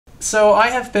So I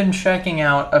have been checking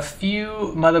out a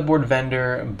few motherboard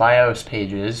vendor BIOS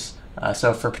pages.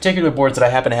 So for particular boards that I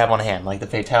happen to have on hand, like the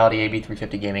Fatality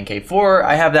AB350 Gaming K4,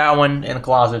 I have that one in the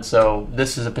closet, so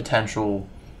this is a potential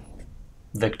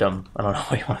victim. I don't know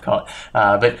what you want to call it.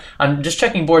 But I'm just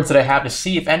checking boards that I have to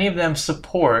see if any of them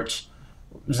support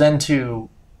Zen 2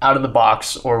 out of the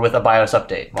box or with a BIOS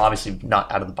update. Well, obviously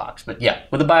not out of the box, but yeah,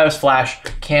 with a BIOS flash,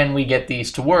 can we get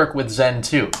these to work with Zen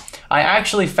 2? I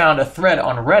actually found a thread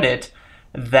on Reddit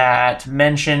that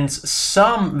mentions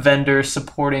some vendors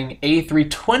supporting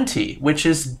A320, which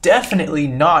is definitely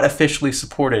not officially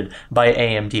supported by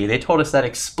AMD. They told us that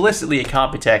explicitly at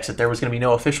Computex, that there was going to be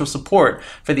no official support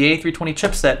for the A320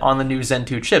 chipset on the new Zen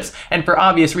 2 chips. And for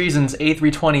obvious reasons,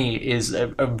 A320 is a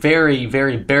very,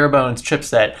 very bare bones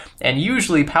chipset, and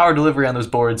usually power delivery on those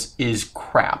boards is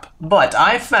crap. But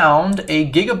I found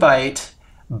a Gigabyte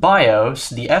BIOS,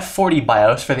 the F40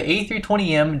 BIOS for the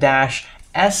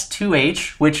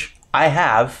A320M-S2H, which I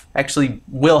have. Actually,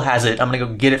 Will has it. I'm gonna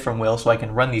go get it from Will so I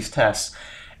can run these tests.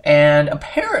 And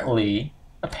apparently,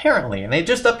 and they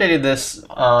just updated this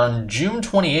on June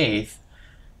 28th,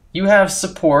 you have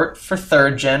support for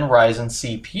 3rd gen Ryzen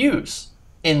CPUs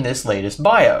in this latest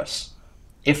BIOS.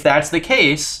 If that's the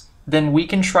case, then we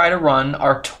can try to run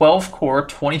our 12-core,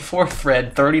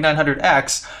 24-thread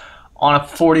 3900X on a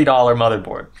 $40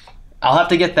 motherboard. I'll have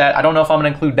to get that. I don't know if I'm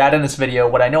going to include that in this video.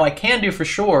 What I know I can do for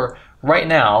sure right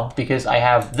now, because I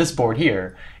have this board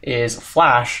here, is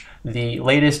flash the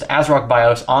latest ASRock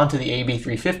BIOS onto the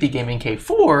AB350 Gaming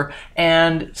K4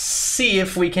 and see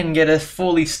if we can get a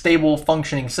fully stable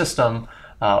functioning system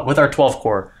with our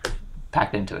 12-core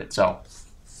packed into it. So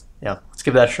yeah, let's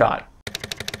give that a shot.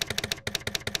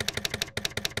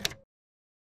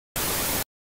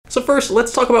 So first,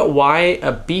 let's talk about why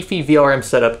a beefy VRM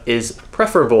setup is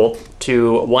preferable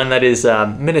to one that is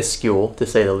minuscule, to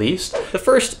say the least. The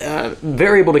first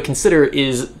variable to consider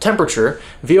is temperature.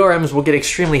 VRMs will get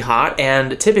extremely hot,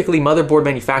 and typically motherboard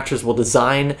manufacturers will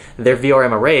design their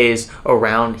VRM arrays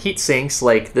around heat sinks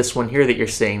like this one here that you're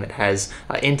seeing that has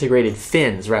integrated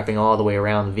fins wrapping all the way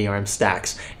around the VRM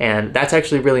stacks. And that's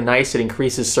actually really nice. It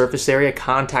increases surface area,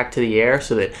 contact to the air,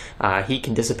 so that heat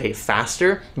can dissipate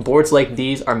faster. Boards like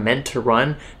these are meant to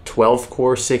run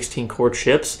 12-core, 16-core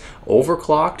chips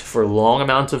overclocked for long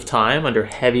amounts of time under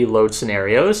heavy load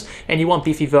scenarios, and you want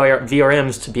beefy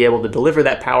VRMs to be able to deliver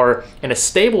that power in a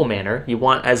stable manner. You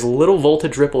want as little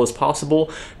voltage ripple as possible.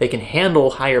 They can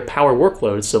handle higher power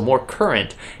workloads, so more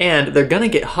current, and they're gonna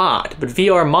get hot, but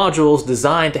VR modules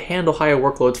designed to handle higher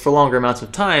workloads for longer amounts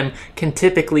of time can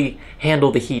typically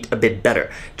handle the heat a bit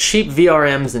better. Cheap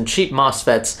VRMs and cheap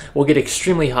MOSFETs will get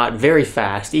extremely hot very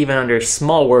fast, even under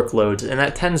small workloads, and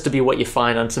that tends to be what you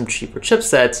find on some cheaper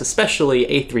chipsets, especially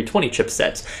A320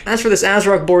 chipsets. As for this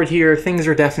ASRock board here, things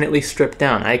are definitely stripped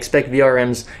down. I expect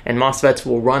VRMs and MOSFETs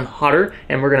will run hotter,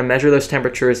 and we're going to measure those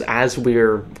temperatures as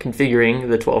we're configuring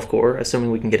the 12-core, assuming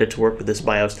we can get it to work with this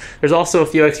BIOS. There's also a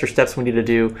few extra steps we need to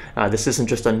do. This isn't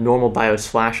just a normal BIOS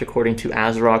flash according to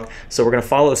ASRock, so we're going to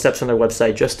follow the steps on their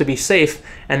website just to be safe,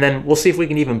 and then we'll see if we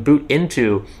can even boot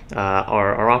into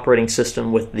our operating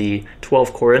system with the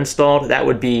 12-core installed. That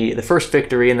would be the first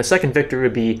victory, and the second victory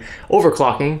would be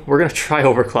overclocking. We're going to try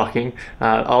overclocking,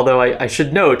 although I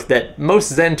should note that most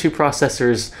Zen 2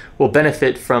 processors will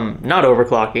benefit from not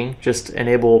overclocking. Just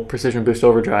enable Precision Boost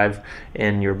Overdrive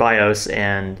in your BIOS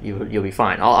and you'll be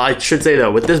fine. I should say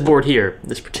though, with this board here,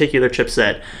 this particular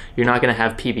chipset, you're not going to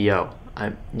have PBO.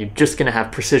 You're just going to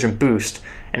have Precision Boost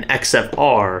and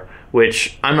XFR,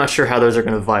 which I'm not sure how those are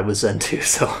going to vibe with Zen 2,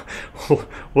 so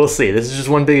we'll see. This is just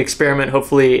one big experiment.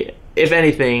 Hopefully, if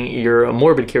anything, your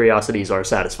morbid curiosities are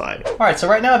satisfied. All right, so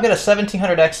right now I've got a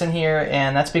 1700X in here,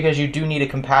 and that's because you do need a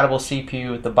compatible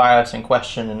CPU with the BIOS in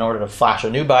question in order to flash a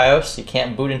new BIOS. You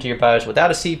can't boot into your BIOS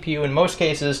without a CPU in most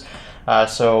cases.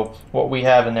 So what we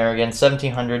have in there, again,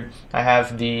 1700. I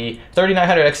have the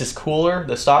 3900X's cooler,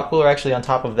 the stock cooler actually on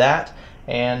top of that,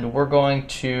 and we're going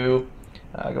to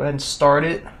go ahead and start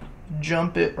it,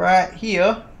 jump it right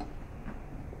here.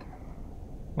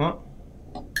 Well,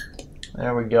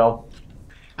 there we go.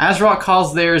 ASRock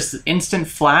calls theirs instant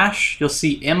flash. You'll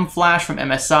see M flash from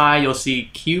MSI. You'll see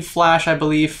Q flash, I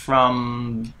believe,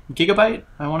 from Gigabyte,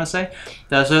 I want to say.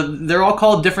 So they're all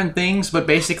called different things, but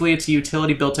basically it's a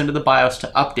utility built into the BIOS to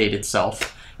update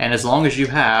itself. And as long as you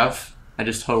have, I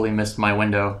just totally missed my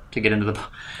window to get into the...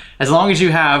 As long as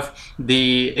you have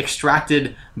the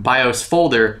extracted BIOS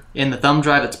folder in the thumb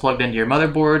drive that's plugged into your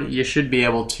motherboard, you should be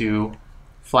able to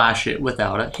flash it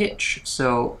without a hitch.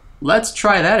 So let's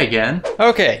try that again.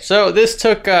 Okay, so this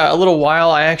took a little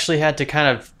while. I actually had to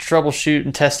kind of troubleshoot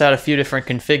and test out a few different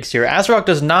configs here. ASRock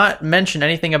does not mention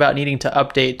anything about needing to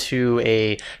update to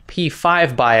a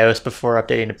P5 BIOS before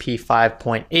updating to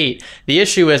P5.8. The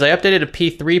issue is I updated to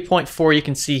P3.4, you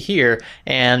can see here,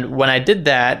 and when I did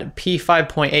that,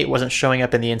 P5.8 wasn't showing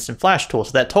up in the instant flash tool.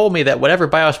 So that told me that whatever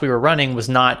BIOS we were running was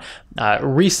not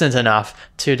recent enough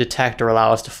to detect or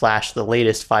allow us to flash the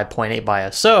latest 5.8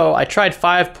 BIOS. So I tried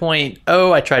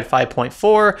 5.0, I tried 5.4.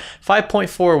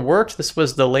 5.4 worked. This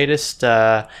was the latest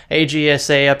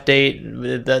AGSA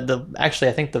update. Actually,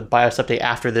 I think the BIOS update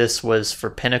after this was for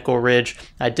Pinnacle Ridge.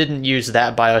 I didn't use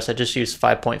that BIOS, I just used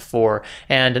 5.4.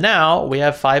 And now we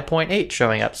have 5.8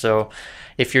 showing up. So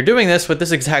if you're doing this with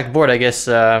this exact board, I guess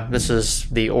this is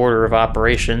the order of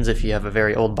operations if you have a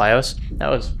very old BIOS. That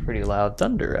was pretty loud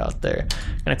thunder out there.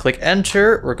 I'm gonna click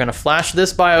enter, we're gonna flash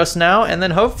this BIOS now, and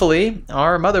then hopefully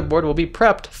our motherboard will be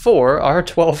prepped for our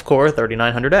 12-core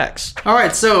 3900X. All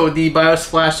right, so the BIOS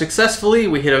flashed successfully.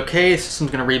 We hit OK, the system's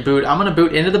gonna reboot. I'm gonna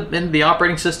boot into the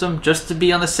operating system just to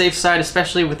be on the safe side,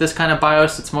 especially with this kind of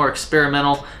BIOS. It's more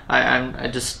experimental. I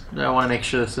want to make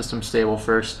sure the system's stable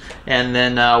first. And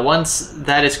then once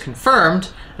that is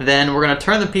confirmed, then we're going to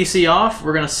turn the PC off.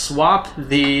 We're going to swap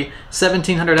the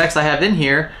 1700X I have in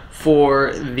here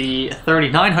for the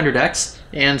 3900X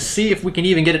and see if we can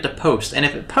even get it to post. And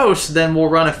if it posts, then we'll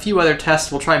run a few other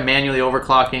tests. We'll try manually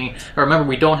overclocking. Remember,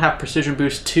 we don't have Precision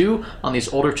Boost 2 on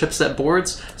these older chipset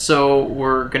boards, so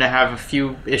we're going to have a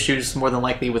few issues more than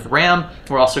likely with RAM.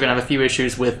 We're also going to have a few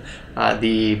issues with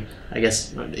the, I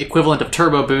guess, equivalent of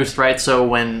turbo boost, right? So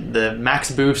when the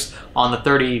max boost on the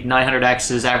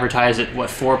 3900X is advertised at, what,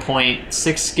 4.6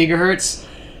 gigahertz?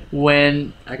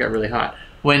 When, I got really hot.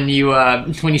 When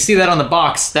you see that on the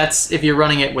box, that's if you're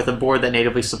running it with a board that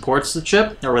natively supports the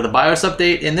chip or with a BIOS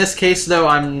update. In this case, though,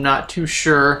 I'm not too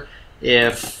sure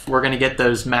if we're going to get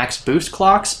those max boost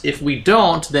clocks. If we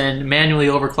don't, then manually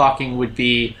overclocking would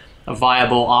be a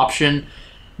viable option.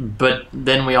 But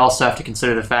then we also have to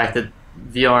consider the fact that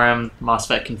VRM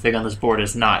MOSFET config on this board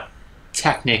is not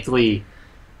technically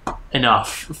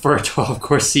enough for a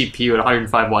 12-core CPU at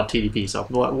 105 watt TDP. So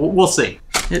we'll see.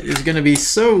 It is going to be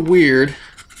so weird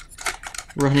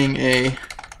running a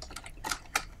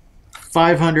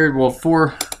 500, well, with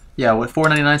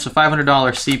 $499, so $500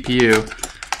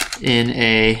 CPU in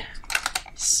a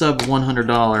sub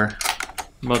 $100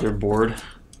 motherboard.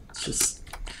 It's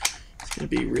going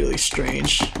to be really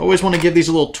strange. Always want to give these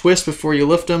a little twist before you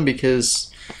lift them,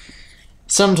 because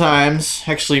sometimes,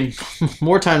 actually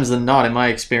more times than not in my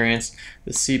experience,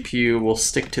 the CPU will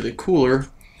stick to the cooler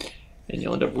and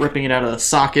you'll end up ripping it out of the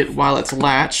socket while it's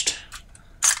latched.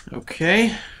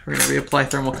 Okay, we're going to reapply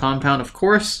thermal compound, of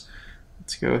course.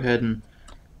 Let's go ahead and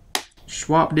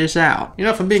swap this out. You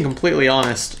know, if I'm being completely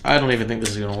honest, I don't even think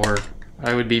this is going to work.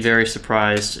 I would be very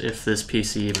surprised if this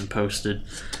PC even posted.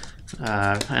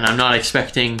 And I'm not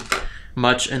expecting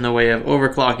much in the way of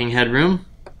overclocking headroom.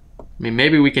 I mean,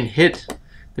 maybe we can hit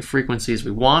the frequencies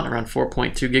we want, around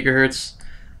 4.2 gigahertz,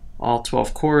 all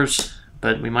 12 cores,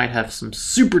 but we might have some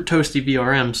super toasty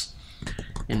VRMs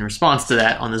in response to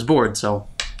that on this board. So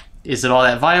is it all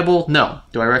that viable? No.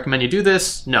 Do I recommend you do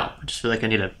this? No. I just feel like I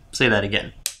need to say that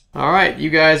again. All right,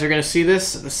 you guys are going to see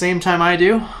this at the same time I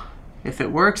do. If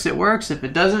it works, it works. If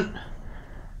it doesn't,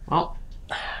 well,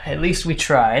 at least we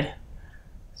tried.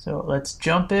 So let's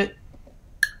jump it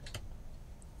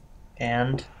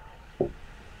and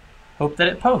hope that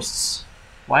it posts.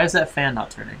 Why is that fan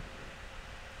not turning?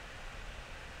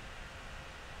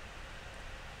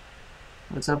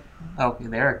 What's up? Okay,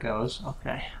 there it goes.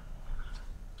 Okay.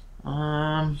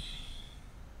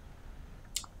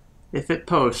 If it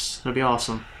posts, it'll be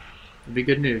awesome. It'll be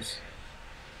good news.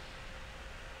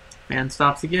 Fan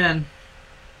stops again.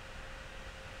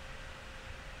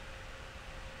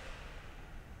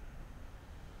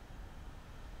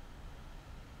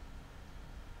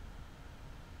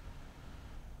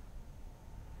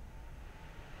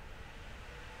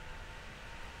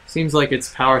 Seems like it's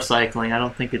power cycling. I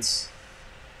don't think it's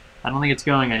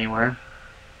going anywhere.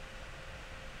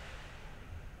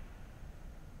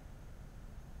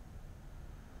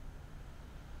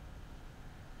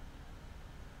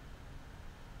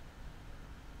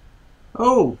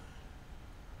 Oh!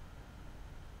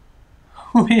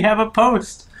 We have a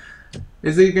post!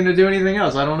 Is it going to do anything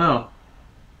else? I don't know.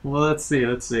 Well, let's see,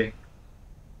 let's see.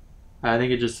 I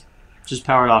think it just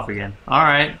powered off again.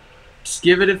 Alright. Just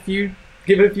give it a few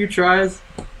tries.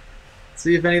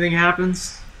 See if anything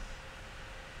happens.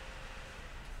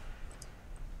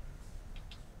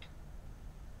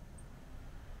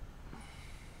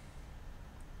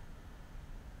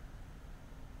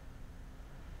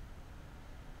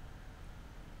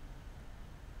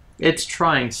 It's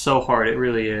trying so hard, it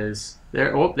really is.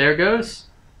 There, oh, there it goes.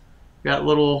 Got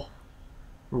little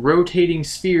rotating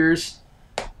spheres.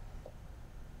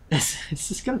 It's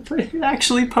just gonna put it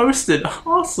actually posted.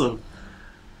 Awesome.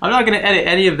 I'm not gonna edit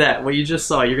any of that. What you just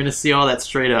saw, you're gonna see all that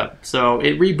straight up. So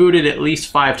it rebooted at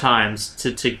least 5 times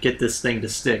to get this thing to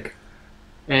stick.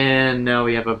 And now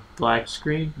we have a black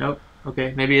screen. Nope.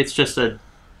 Okay, maybe it's just a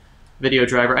video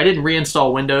driver. I didn't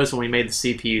reinstall Windows when we made the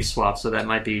CPU swap, so that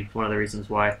might be one of the reasons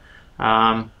why.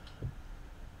 Wow.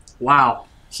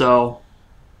 So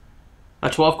a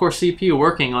 12-core CPU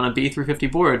working on a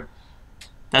B350 board.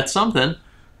 That's something.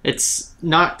 It's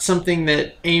not something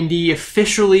that AMD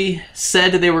officially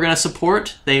said that they were going to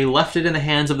support. They left it in the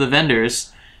hands of the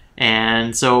vendors.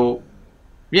 And so,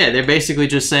 yeah, they're basically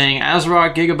just saying,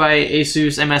 ASRock, Gigabyte,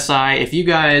 Asus, MSI, if you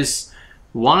guys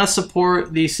want to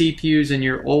support these CPUs in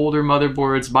your older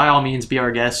motherboards, by all means be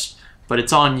our guest, but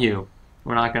it's on you.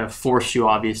 We're not going to force you,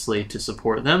 obviously, to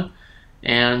support them.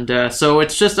 And so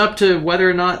it's just up to whether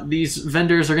or not these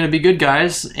vendors are going to be good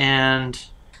guys and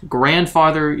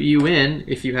grandfather you in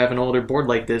if you have an older board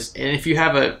like this, and if you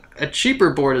have a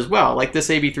cheaper board as well, like this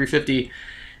AB350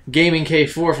 Gaming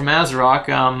K4 from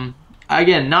ASRock.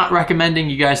 Again, not recommending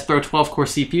you guys throw 12-core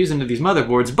CPUs into these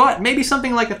motherboards, but maybe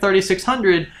something like a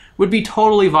 3600 would be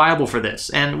totally viable for this.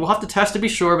 And we'll have to test to be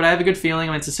sure, but I have a good feeling.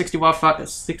 I mean, it's a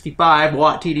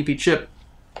 65-watt TDP chip,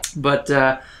 but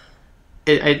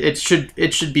it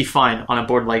should be fine on a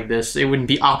board like this. It wouldn't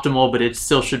be optimal, but it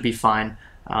still should be fine.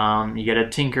 You got to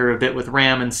tinker a bit with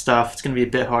RAM and stuff. It's going to be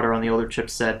a bit harder on the older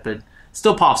chipset, but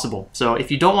still possible. So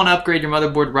if you don't want to upgrade your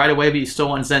motherboard right away, but you still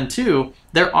want Zen 2,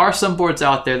 there are some boards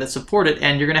out there that support it,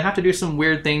 and you're going to have to do some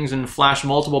weird things and flash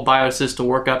multiple BIOSes to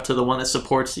work up to the one that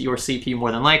supports your CPU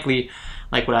more than likely,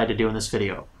 like what I had to do in this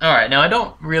video. Alright, now I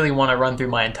don't really want to run through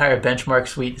my entire benchmark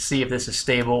suite to see if this is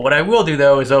stable. What I will do,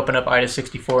 though, is open up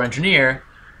IDA64 Engineer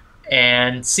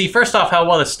and see, first off, how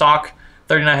well the stock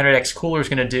 3900X cooler is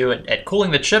going to do at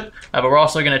cooling the chip, but we're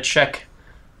also going to check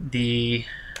the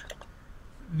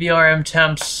VRM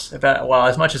temps about, well,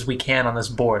 as much as we can on this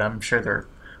board. I'm sure there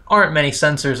aren't many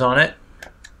sensors on it,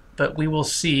 but we will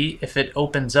see if it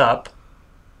opens up.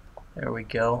 There we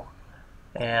go.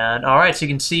 And all right, so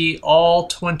you can see all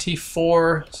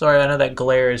 24. Sorry, I know that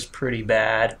glare is pretty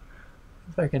bad.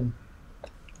 If I can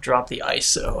drop the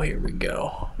ISO, here we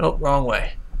go. Oh, wrong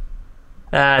way.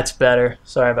 That's better.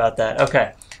 Sorry about that.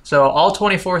 Okay, so all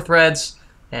 24 threads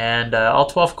and all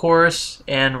 12 cores,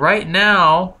 and right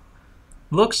now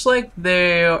looks like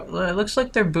they're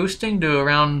boosting to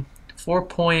around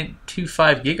 4.25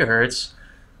 gigahertz.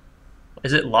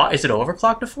 Is it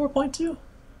overclocked to 4.2?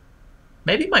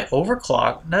 Maybe my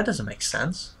overclock, that doesn't make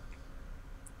sense.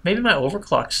 Maybe my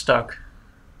overclock stuck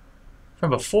from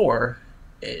before,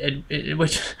 in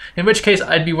which case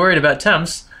I'd be worried about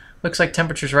temps. Looks like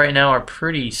temperatures right now are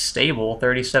pretty stable.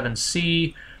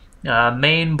 37°C,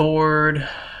 main board.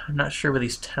 I'm not sure where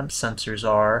these temp sensors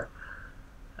are.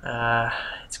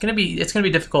 It's gonna be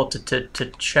difficult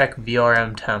to check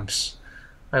VRM temps.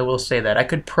 I will say that. I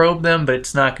could probe them, but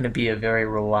it's not going to be a very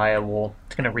reliable.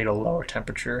 It's going to read a lower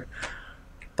temperature.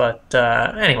 But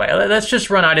anyway, let's just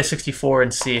run IDA64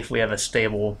 and see if we have a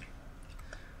stable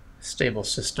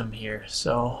system here.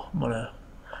 So I'm going to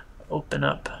open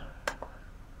up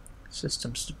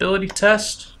System Stability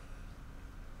Test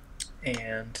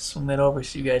and swing that over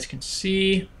so you guys can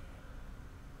see.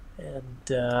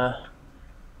 And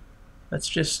let's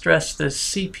just stress the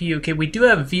CPU. Okay, we do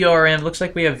have VRM. Looks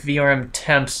like we have VRM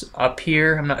temps up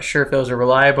here. I'm not sure if those are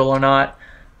reliable or not,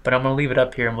 but I'm going to leave it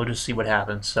up here and we'll just see what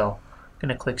happens. So I'm going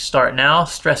to click Start now,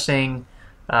 stressing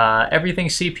everything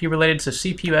CPU related, so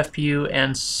CPU, FPU,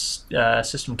 and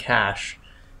system cache.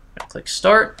 Click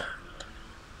Start,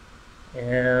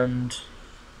 and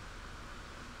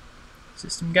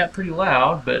system got pretty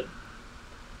loud, but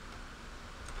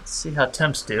let's see how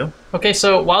temps do. Okay,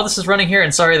 so while this is running here,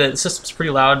 and sorry that the system's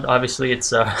pretty loud, obviously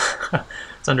it's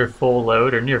it's under full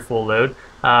load or near full load.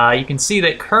 You can see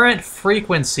that current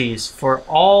frequencies for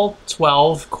all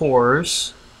 12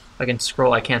 cores, I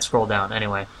can't scroll down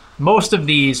anyway. Most of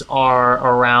these are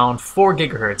around 4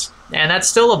 gigahertz, and that's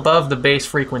still above the base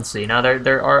frequency. Now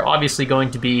there are obviously going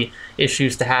to be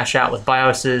issues to hash out with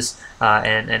BIOSes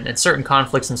and certain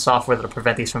conflicts in software that will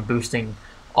prevent these from boosting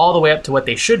all the way up to what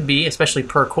they should be, especially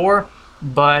per core,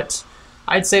 but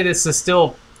I'd say this is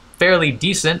still fairly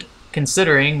decent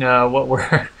considering what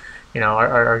we're,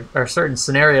 our certain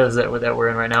scenarios that we're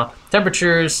in right now.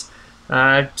 Temperatures,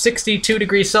 62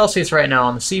 degrees Celsius right now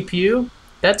on the CPU.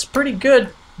 That's pretty good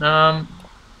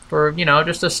for,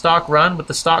 just a stock run with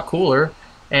the stock cooler.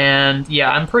 And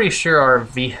yeah, I'm pretty sure our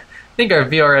think our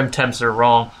VRM temps are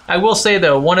wrong. I will say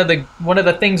though, one of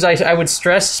the things I would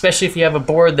stress, especially if you have a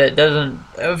board that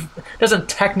doesn't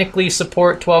technically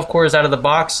support 12 cores out of the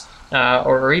box,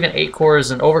 or even 8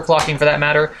 cores and overclocking for that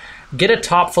matter, get a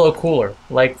top flow cooler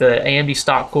like the AMD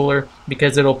stock cooler,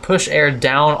 because it'll push air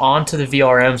down onto the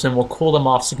VRMs and will cool them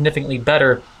off significantly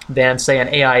better than say an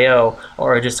AIO,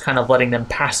 or just kind of letting them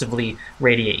passively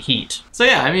radiate heat. So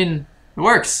yeah, I mean, it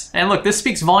works. And look, this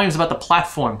speaks volumes about the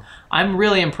platform. I'm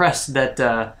really impressed that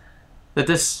that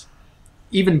this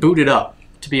even booted up,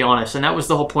 to be honest. And that was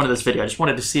the whole point of this video. I just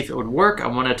wanted to see if it would work. I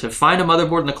wanted to find a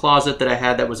motherboard in the closet that I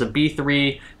had that was a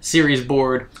B3 series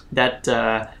board that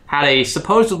had a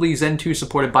supposedly Zen 2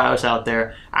 supported BIOS out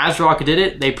there. ASRock did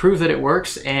it. They proved that it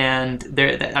works, and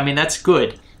I mean, that's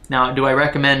good. Now, do I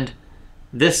recommend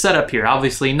this setup here?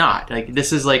 Obviously not. Like,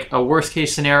 this is like a worst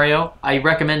case scenario. I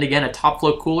recommend, again, a top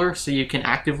flow cooler so you can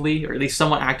actively, or at least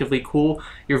somewhat actively, cool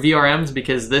your VRMs,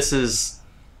 because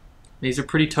these are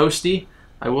pretty toasty.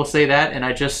 I will say that, and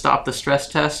I just stopped the stress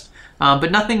test,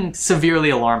 but nothing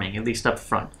severely alarming, at least up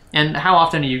front. And how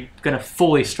often are you going to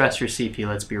fully stress your CPU?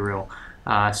 Let's be real.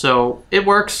 So it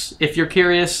works. If you're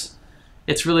curious,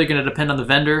 it's really going to depend on the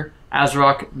vendor.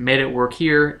 ASRock made it work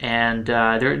here, and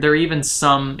there are even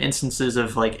some instances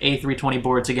of like A320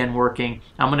 boards again working.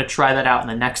 I'm going to try that out in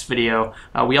the next video.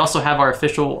 We also have our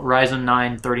official Ryzen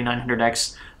 9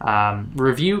 3900X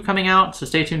review coming out, so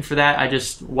stay tuned for that.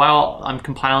 While I'm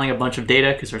compiling a bunch of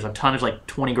data, because there's a ton of like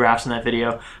 20 graphs in that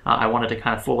video, I wanted to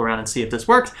kind of fool around and see if this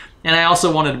worked, and I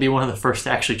also wanted to be one of the first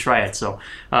to actually try it. So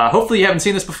hopefully you haven't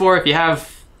seen this before. If you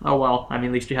have, oh well, I mean,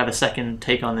 at least you have a second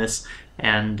take on this.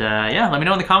 And yeah, let me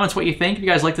know in the comments what you think. If you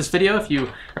guys like this video, if you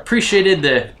appreciated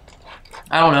the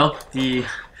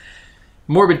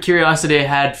morbid curiosity I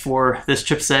had for this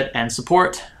chipset and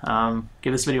support,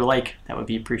 give this video a like. That would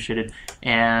be appreciated.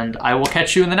 And I will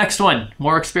catch you in the next one.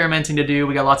 More experimenting to do.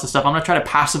 We got lots of stuff. I'm going to try to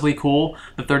passively cool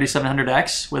the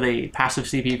 3700X with a passive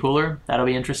CPU cooler. That'll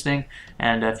be interesting.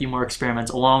 And a few more experiments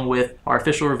along with our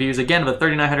official reviews, again, of the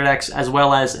 3900X, as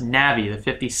well as Navi, the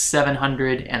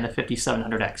 5700 and the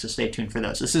 5700X. So stay tuned for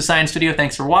those. This is Science Studio.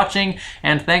 Thanks for watching.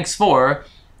 And thanks for...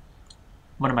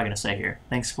 what am I going to say here?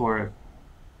 Thanks for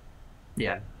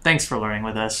learning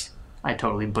with us. I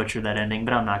totally butchered that ending,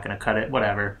 but I'm not going to cut it.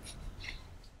 Whatever.